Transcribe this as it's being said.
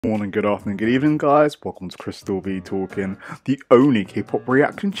Morning, good afternoon, good evening, guys. Welcome to ChrisStillBeTalkin, the only K-pop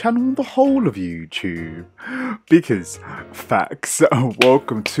reaction channel on the whole of YouTube. Because, facts,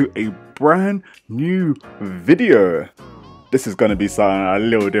 welcome to a brand new video. This is going to be something a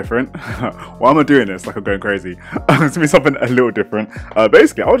little different. Why am I doing this? Like I'm going crazy. It's going to be something a little different.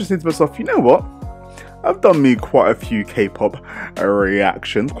 Basically, I was just thinking to myself, you know what? I've done me quite a few K-pop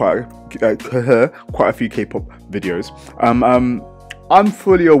reactions, quite a few K-pop videos. I'm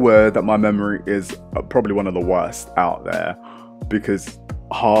fully aware that my memory is probably one of the worst out there because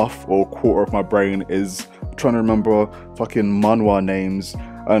half or quarter of my brain is trying to remember fucking manhwa names,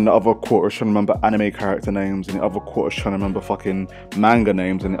 and the other quarter is trying to remember anime character names, and the other quarter is trying to remember fucking manga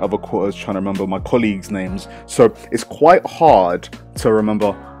names, and the other quarter is trying to remember my colleagues' names. So it's quite hard to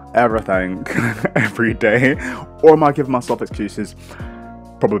remember everything every day. Or am I giving myself excuses?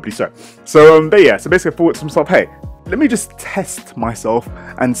 Probably so. So but yeah, so basically I thought to myself, hey, let me just test myself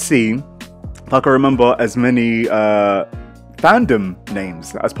and see if I can remember as many fandom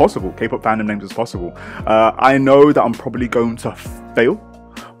names as possible, K-pop fandom names as possible. I know that I'm probably going to fail,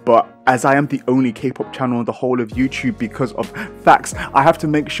 but as I am the only K-pop channel on the whole of YouTube because of facts, I have to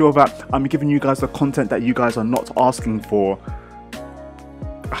make sure that I'm giving you guys the content that you guys are not asking for.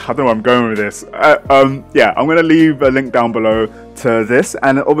 I don't know where I'm going with this. Yeah, I'm going to leave a link down below to this,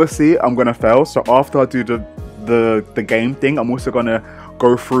 and obviously I'm going to fail, so after I do the game thing, I'm also going to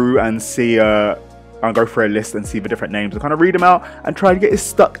go through and see, I'll go through a list and see the different names and kind of read them out and try to get it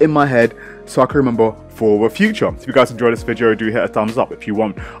stuck in my head so I can remember for the future. If you guys enjoyed this video, do hit a thumbs up. If you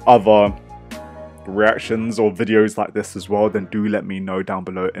want other reactions or videos like this as well, then do let me know down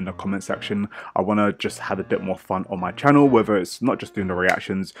below in the comment section. I want to just have a bit more fun on my channel, whether it's not just doing the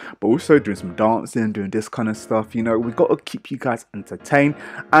reactions but also doing some dancing, doing this kind of stuff. You know, we've got to keep you guys entertained,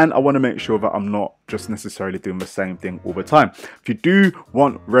 and I want to make sure that I'm not just necessarily doing the same thing all the time. If you do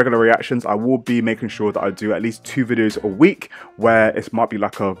want regular reactions, I will be making sure that I do at least 2 videos a week, where it might be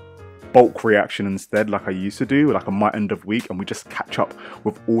like a bulk reaction instead, like I used to do, like on my end of week, and we just catch up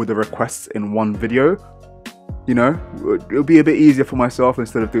with all the requests in one video. You know, it'll be a bit easier for myself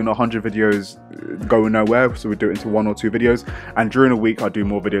instead of doing 100 videos going nowhere, so we do it into 1 or 2 videos. And during the week I'll do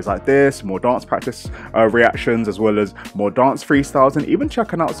more videos like this, more dance practice reactions, as well as more dance freestyles, and even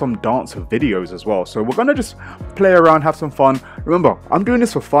checking out some dance videos as well. So we're gonna just play around, have some fun. Remember, I'm doing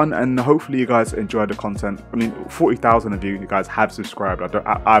this for fun, and hopefully you guys enjoy the content. I mean, 40,000 of you guys have subscribed.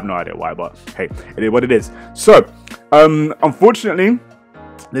 I have no idea why, but hey, it is what it is. So unfortunately,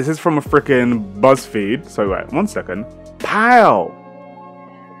 this is from a freaking BuzzFeed. So wait, 1 second. Pow!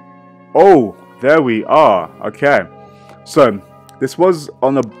 Oh, there we are. Okay. So this was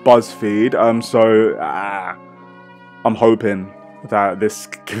on a BuzzFeed. I'm hoping that this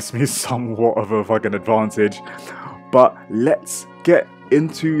gives me somewhat of a fucking advantage. But let's get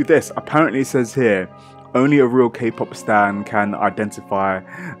into this. Apparently it says here, only a real K-pop stan can identify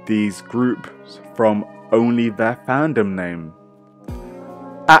these groups from only their fandom name.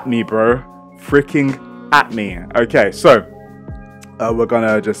 At me, bro. Freaking at me. Okay, so we're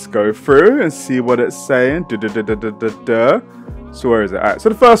gonna just go through and see what it's saying. So where is it? Alright, so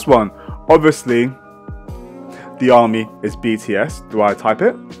the first one, obviously the army is BTS. Do I type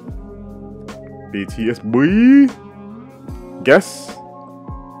it? BTS, boy. Guess.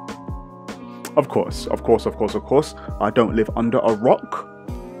 Of course. I don't live under a rock,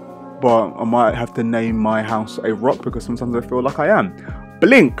 but I might have to name my house a rock because sometimes I feel like I am.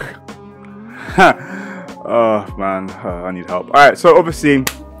 Blink. Oh man, I need help. All right, so obviously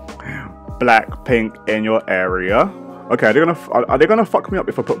black, pink in your area. Okay, are they gonna fuck me up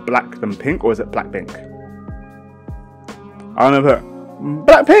if I put black then pink, or is it black pink? I don't know.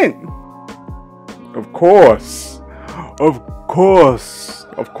 Black pink. Of course.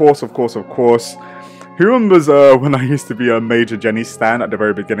 Who remembers when I used to be a major Jennie stan at the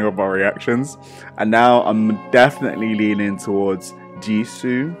very beginning of my reactions, and now I'm definitely leaning towards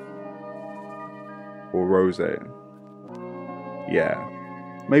Jisoo or Rose. Yeah,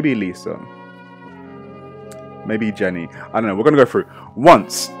 maybe Lisa, maybe Jennie. I don't know. We're gonna go through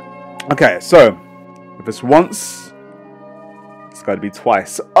once. Okay, so if it's once, it's got to be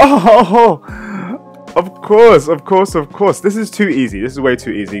twice. Oh, of course. This is too easy. This is way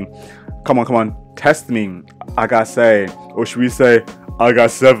too easy. Come on. Test me. I gotta say, or should we say, I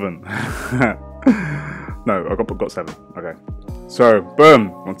got 7? No, I got 7. Okay. So,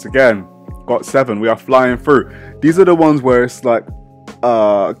 boom, once again, got 7. We are flying through. These are the ones where it's like,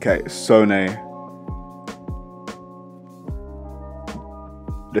 okay, Sone.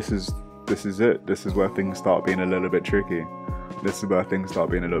 This is it. This is where things start being a little bit tricky.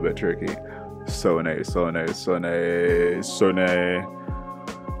 Sone.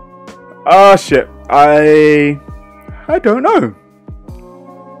 Ah, shit. I don't know.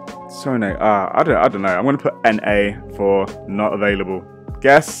 Sone. I don't know. I'm gonna put NA for not available.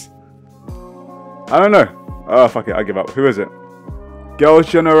 Guess. I don't know. Oh, fuck it. I give up. Who is it? Girls'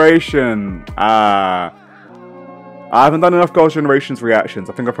 Generation. I haven't done enough Girls' Generation's reactions.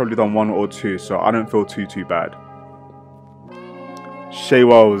 I think I've probably done 1 or 2, so I don't feel too bad. Shay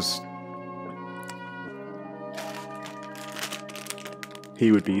Wells.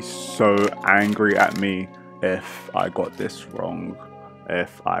 He would be so angry at me if I got this wrong.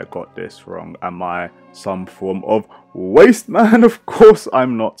 If I got this wrong. Am I some form of waste man? Of course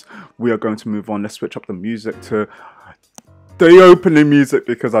I'm not. We are going to move on. Let's switch up the music to the opening music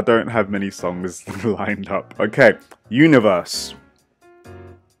because I don't have many songs lined up. Okay, Universe.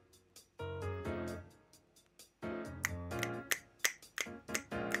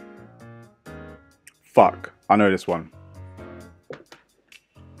 Fuck, I know this one.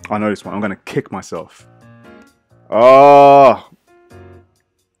 I know this one. I'm gonna kick myself. Oh.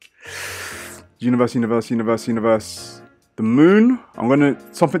 Universe. The moon. I'm gonna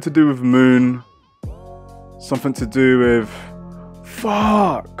something to do with moon. Something to do with.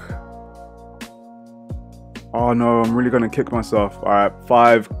 Fuck. Oh no, I'm really gonna kick myself. All right,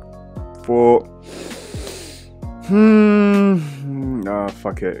 5, 4. Oh,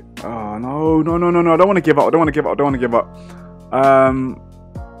 fuck it. Oh no. I don't want to give up.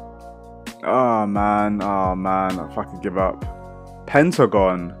 Oh man, I fucking give up.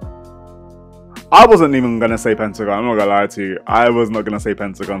 Pentagon. I wasn't even gonna say Pentagon, I'm not gonna lie to you. I was not gonna say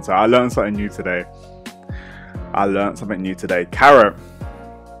Pentagon, so I learned something new today. Carrot.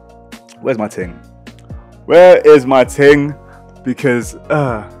 Where's my ting? Where is my ting? Because,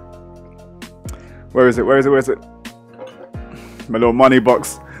 where is it? My little money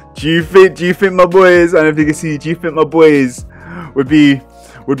box. Do you think my boys, and if you can see, do you think my boys would be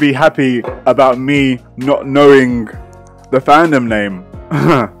happy about me not knowing the fandom name?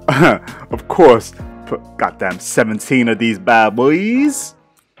 Of course, put goddamn 17 of these bad boys.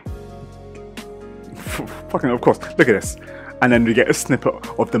 Fucking of course, look at this. And then we get a snippet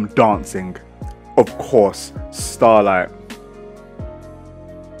of them dancing. Of course, Starlight.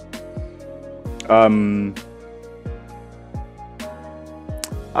 I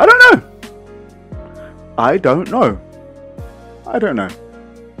don't know.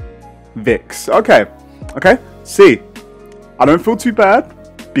 Vix. Okay. See, I don't feel too bad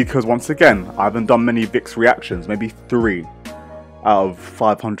because once again, I haven't done many Vix reactions. Maybe 3 out of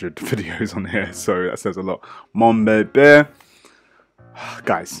 500 videos on here, so that says a lot. Mon Bebe.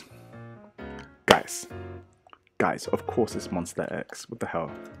 Guys. Of course it's Monster X. What the hell?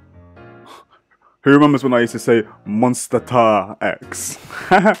 Who remembers when I used to say Monster Tar X?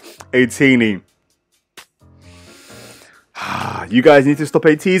 18-y. You guys need to stop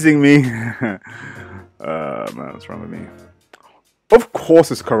teasing me. Man, what's wrong with me? Of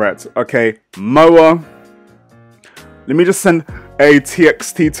course it's correct. Okay, Moa. Let me just send a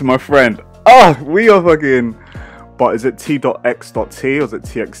TXT to my friend. We are fucking... But is it T.X.T or is it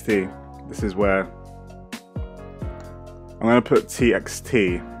TXT? This is where... I'm going to put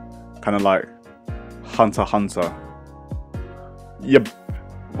TXT. Kind of like Hunter. Yep.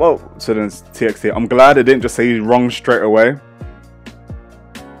 Well, so then it's TXT. I'm glad it didn't just say wrong straight away.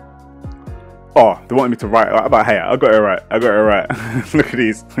 Oh, they wanted me to write. But hey, I got it right. Look at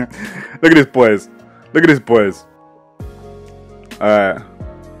these. Look at these boys. I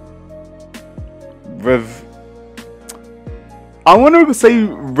want to say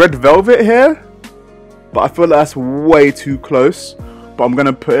Red Velvet here, but I feel like that's way too close. But I'm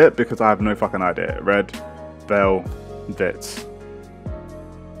gonna put it because I have no fucking idea. Red Velvet.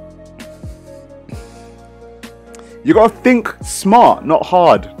 You gotta think smart, not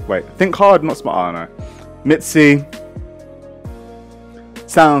hard. Wait, think hard, not smart. I don't know. Mitzi.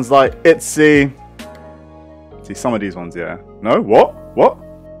 Sounds like Itzy. See some of these ones, yeah. No, what?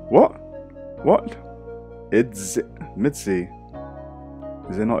 It's Mitzi.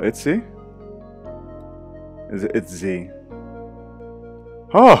 Is it not Itzy? Is it Itzy?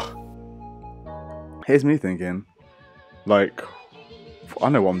 Oh! Here's me thinking. Like, I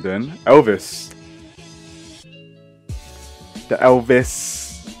know what I'm doing. Elvis. The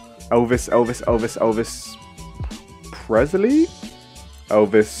Elvis Presley?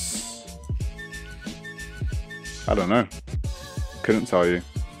 Elvis. I don't know. Couldn't tell you.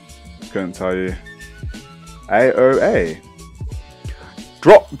 AOA.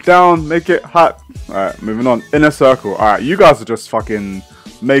 Drop down, make it hot. Alright, moving on. Inner Circle. Alright, you guys are just fucking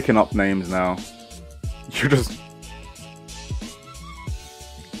making up names now. You're just...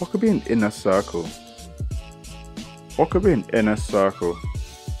 What could be an inner circle? I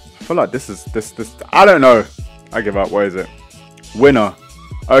feel feel like this. I don't know. I give up. What is it? Winner.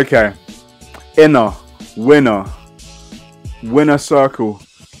 Okay. Inner. Winner. Winner circle.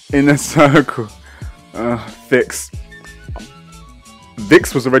 Inner circle. Vix.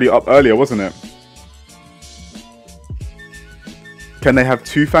 Vix was already up earlier, wasn't it? Can they have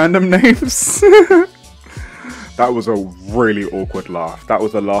 2 fandom names? That was a really awkward laugh. That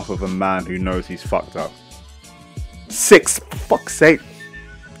was a laugh of a man who knows he's fucked up. 6, for fuck's sake.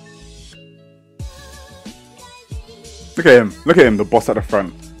 Look at him. Look at him, the boss at the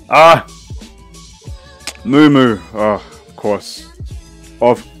front. Ah! Moo Moo. Oh, of course.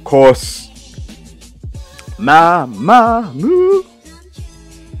 Of course. Ma Moo.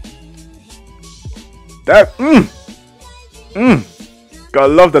 That. Gotta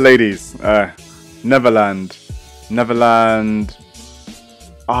love the ladies. Neverland. Neverland.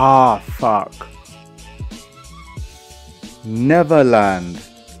 Ah, fuck. Neverland.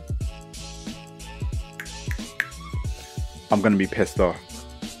 I'm gonna be pissed off.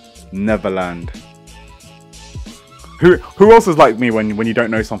 Neverland. Who else is like me when you don't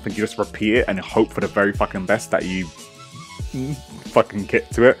know something, you just repeat it and hope for the very fucking best that you fucking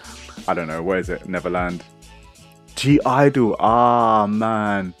get to it? I don't know. Where is it? Neverland. i-dle. Ah,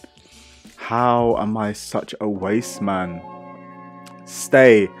 man. How am I such a waste, man?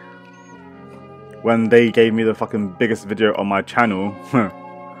 Stay. When they gave me the fucking biggest video on my channel,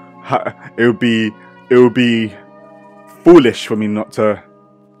 it would be foolish for me not to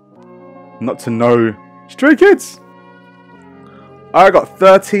know Stray Kids. I got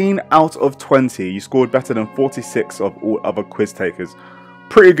 13 out of 20. You scored better than 46 of all other quiz takers.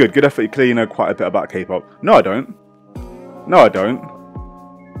 Pretty good. Good effort. You clearly know quite a bit about K-pop. No, I don't. No, I don't.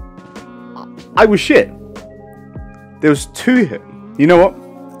 I was shit. There was 2 hit. You know what?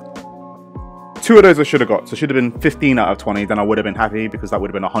 2 of those I should have got. So it should have been 15 out of 20. Then I would have been happy because that would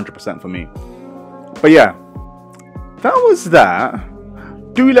have been 100% for me. But yeah, that was that.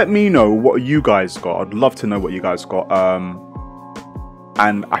 Do let me know what you guys got. I'd love to know what you guys got.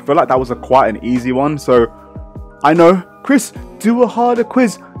 And I feel like that was quite an easy one. So I know, Chris, do a harder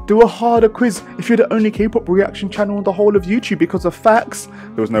quiz. Do a harder quiz if you're the only K-pop reaction channel on the whole of YouTube because of facts.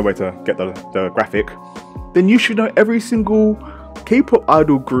 There was no way to get the graphic. Then you should know every single K-pop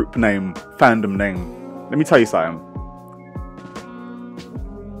idol group name, fandom name. Let me tell you something.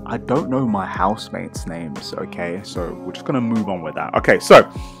 I don't know my housemates' names, okay? So we're just gonna move on with that. Okay, so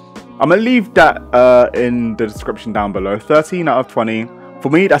I'm gonna leave that in the description down below. 13 out of 20. For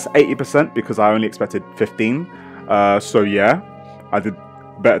me, that's 80% because I only expected 15. So yeah, I did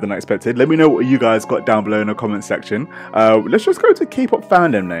better than I expected. Let me know what you guys got down below in the comment section. Let's just go to K-pop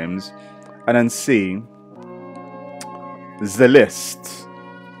fandom names and then see the list.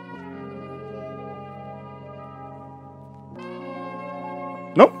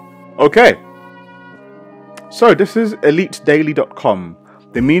 Nope. Okay. So this is elitedaily.com.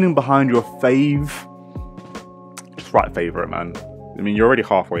 The meaning behind your fave. Just write favorite, man. I mean, you're already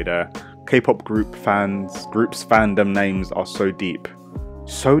halfway there. K-pop groups fandom names are so deep.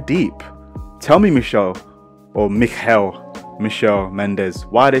 So deep. Tell me, Michelle Mendez,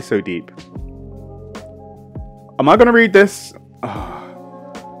 why are they so deep? Am I gonna read this?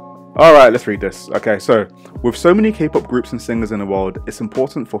 Alright, let's read this. Okay, so with so many K-pop groups and singers in the world, it's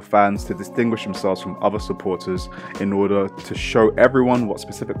important for fans to distinguish themselves from other supporters in order to show everyone what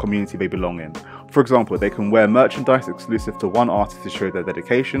specific community they belong in. For example, they can wear merchandise exclusive to one artist to show their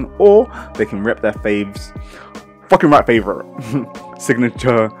dedication, or they can rep their faves, fucking right favorite,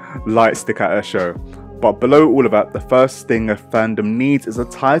 signature light stick at a show. But below all of that, the first thing a fandom needs is a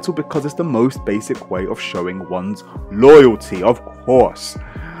title because it's the most basic way of showing one's loyalty, of course.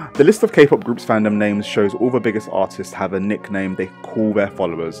 The list of K-pop groups fandom names shows all the biggest artists have a nickname they call their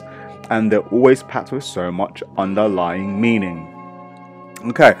followers, and they're always packed with so much underlying meaning.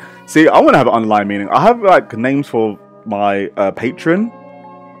 Okay, see, I want to have an underlying meaning. I have like names for my patron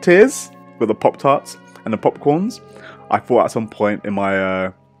tiers with the Pop-Tarts and the popcorns. I thought at some point in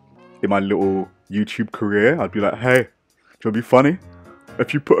my little YouTube career, I'd be like, hey, it'll be funny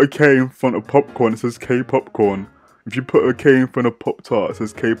if you put a K in front of popcorn, it says K popcorn. If you put a K in front of Pop-Tart, it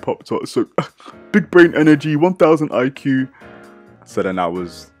says K Pop-Tart. So big brain energy, 1000 IQ. So then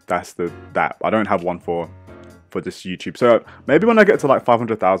that's that. I don't have one for this YouTube. So maybe when I get to like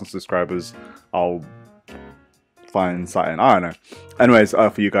 500,000 subscribers, I'll find something. I don't know. Anyways,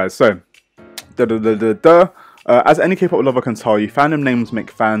 for you guys. So as any K-pop lover can tell you, fandom names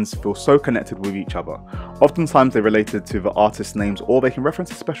make fans feel so connected with each other. Oftentimes they're related to the artist's names, or they can reference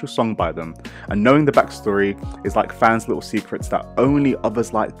a special song by them. And knowing the backstory is like fans' little secrets that only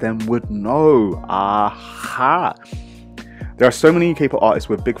others like them would know. Aha! There are so many K-pop artists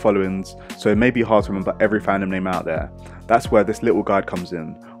with big followings, so it may be hard to remember every fandom name out there. That's where this little guide comes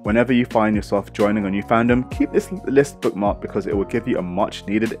in. Whenever you find yourself joining a new fandom, keep this list bookmarked because it will give you a much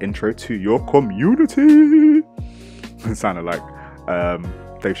needed intro to your community. It sounded like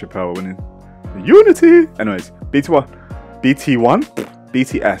Dave Chappelle winning Unity. Anyways, BTS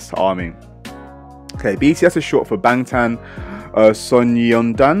Army. Okay, BTS is short for Bangtan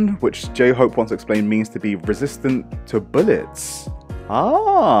Sonyeondan, which J-Hope once explained means to be resistant to bullets.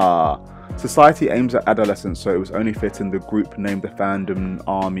 Society aims at adolescents, so it was only fitting the group named the Fandom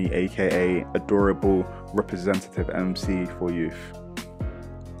Army, aka Adorable Representative MC for Youth.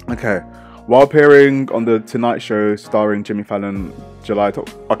 Okay, while appearing on the Tonight Show starring Jimmy Fallon,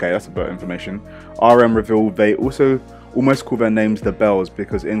 okay, that's a bit of information. RM revealed they also almost call their names the Bells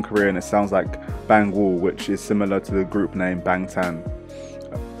because in Korean it sounds like Bangwoo, which is similar to the group name Bangtan.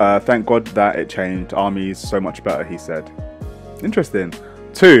 Thank God that it changed. Army is so much better, he said. Interesting.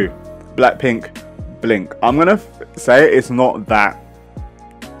 2. Blackpink, Blink. I'm gonna say it's not that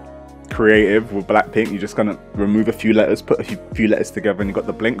creative with Blackpink. You're just gonna remove a few letters, put a few letters together, and you got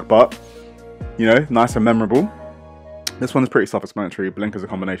the Blink. But you know, nice and memorable. This one is pretty self-explanatory. Blink is a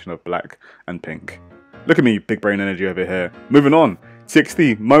combination of black and pink. Look at me, big brain energy over here. Moving on.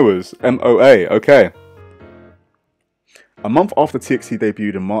 TXT, MOAs, MOA. Okay. A month after TXT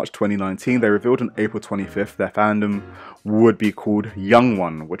debuted in March 2019, they revealed on April 25th their fandom would be called Young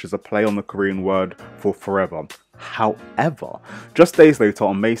One, which is a play on the Korean word for forever. However, just days later,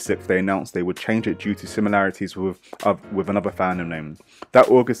 on May 6th, they announced they would change it due to similarities with another fandom name. That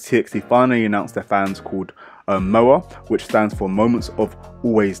August, TXT finally announced their fans called MOA, which stands for Moments of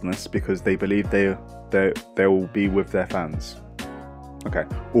Alwaysness, because they believe they will be with their fans. Okay,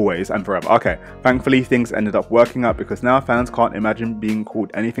 always and forever. Okay, thankfully things ended up working out because now fans can't imagine being called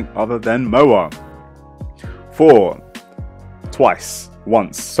anything other than MOA. 4. Twice.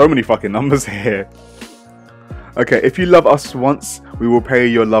 Once. So many fucking numbers here. Okay, if you love us once, we will pay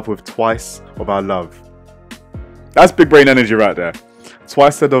your love with twice of our love. That's big brain energy right there.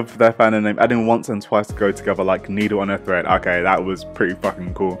 Twice said of their fandom name, adding once and twice to go together like needle on a thread. Okay, that was pretty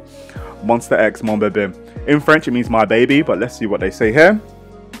fucking cool. Monster X, Mon Bébé. In French, it means my baby, but let's see what they say here.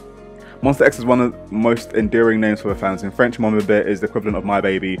 Monster X is one of the most endearing names for the fans. In French, Mon Bébé is the equivalent of my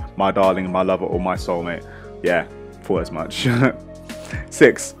baby, my darling, my lover, or my soulmate. Yeah, thought as much.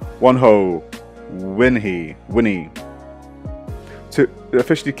 6. Wonho, Winnie. To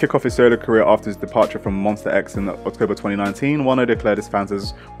officially kick off his solo career after his departure from Monster X in October 2019, Wonho declared his fans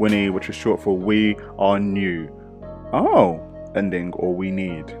as Winnie, which is short for We Are New. Oh, ending or we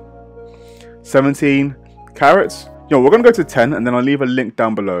need. 17. Carrots. We're gonna go to 10 and then I'll leave a link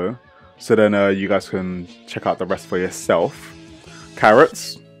down below so then you guys can check out the rest for yourself.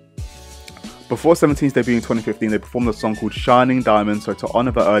 Carrots. Before 17's debut in 2015, they performed a song called Shining Diamond, so to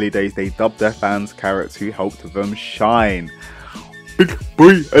honor the early days, they dubbed their fans Carrots, who helped them shine. Big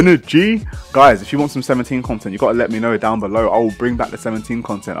boy energy. Guys, if you want some 17 content, you gotta let me know down below. I will bring back the 17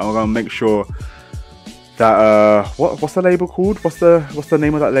 content. I'm gonna make sure that what's the label called? What's the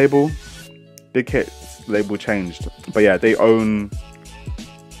name of that label? Big Hits label changed. But yeah, they own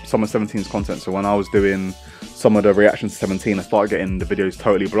some of 17's content. So when I was doing some of the reactions to 17, I started getting the videos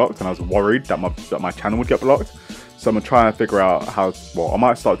totally blocked, and I was worried that my channel would get blocked. So I'm gonna try and figure out how. Well, I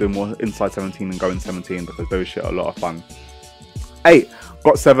might start doing more inside 17 and go in 17 because those shit are a lot of fun. 8.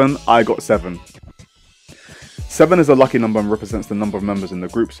 Got 7. I got 7. 7 is a lucky number and represents the number of members in the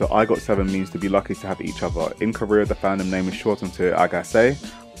group, so I got 7 means to be lucky to have each other. In Korea, the fandom name is shortened to Agase,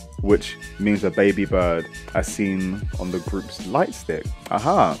 which means a baby bird, as seen on the group's light stick.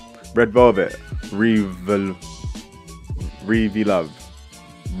 Aha! Red Velvet, Revelove.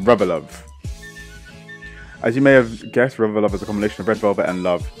 As you may have guessed, Revelove is a combination of Red Velvet and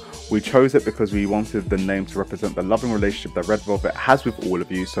love. We chose it because we wanted the name to represent the loving relationship that Red Velvet has with all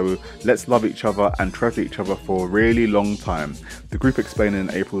of you, so let's love each other and treasure each other for a really long time. The group explained in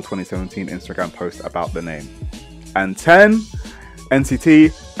an April 2017 Instagram post about the name. And 10,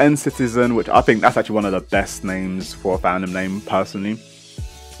 NCT, NCitizen, which I think that's actually one of the best names for a fandom name, personally.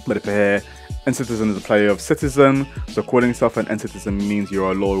 But if you're here, NCitizen is a play of citizen, so calling yourself an NCitizen means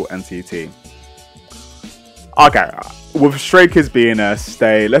you're a loyal NCT. Okay, with Stray Kids being a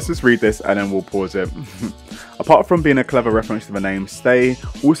Stay, let's just read this and then we'll pause it. Apart from being a clever reference to the name, Stay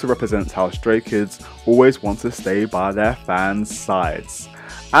also represents how Stray Kids always want to stay by their fans' sides.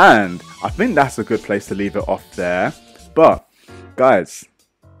 And I think that's a good place to leave it off there. But, guys,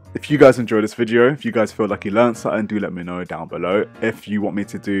 if you guys enjoyed this video, if you guys feel like you learned something, do let me know down below. If you want me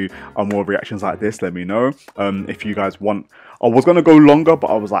to do more reactions like this, let me know. If you guys want, I was going to go longer, but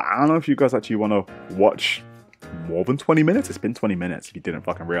I was like, I don't know if you guys actually want to watch more than 20 minutes. It's been 20 minutes if you didn't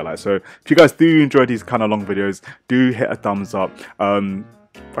fucking realize. So if you guys do enjoy these kind of long videos, do hit a thumbs up.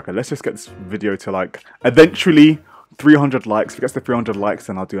 Okay, let's just get this video to like eventually 300 likes. If it gets to 300 likes,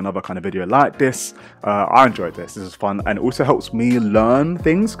 then I'll do another kind of video like this. I enjoyed this. This is fun, and it also helps me learn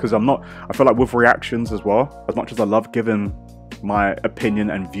things, because I feel like with reactions as well, as much as I love giving my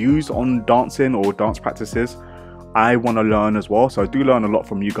opinion and views on dancing or dance practices, I want to learn as well. So I do learn a lot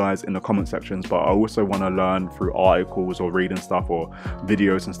from you guys in the comment sections, but I also want to learn through articles or reading stuff or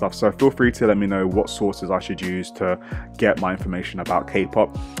videos and stuff. So feel free to let me know what sources I should use to get my information about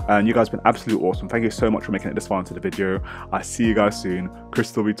K-pop. And you guys have been absolutely awesome. Thank you so much for making it this far into the video. I see you guys soon.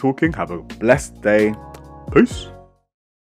 ChrisStillBeTalkin. Have a blessed day. Peace.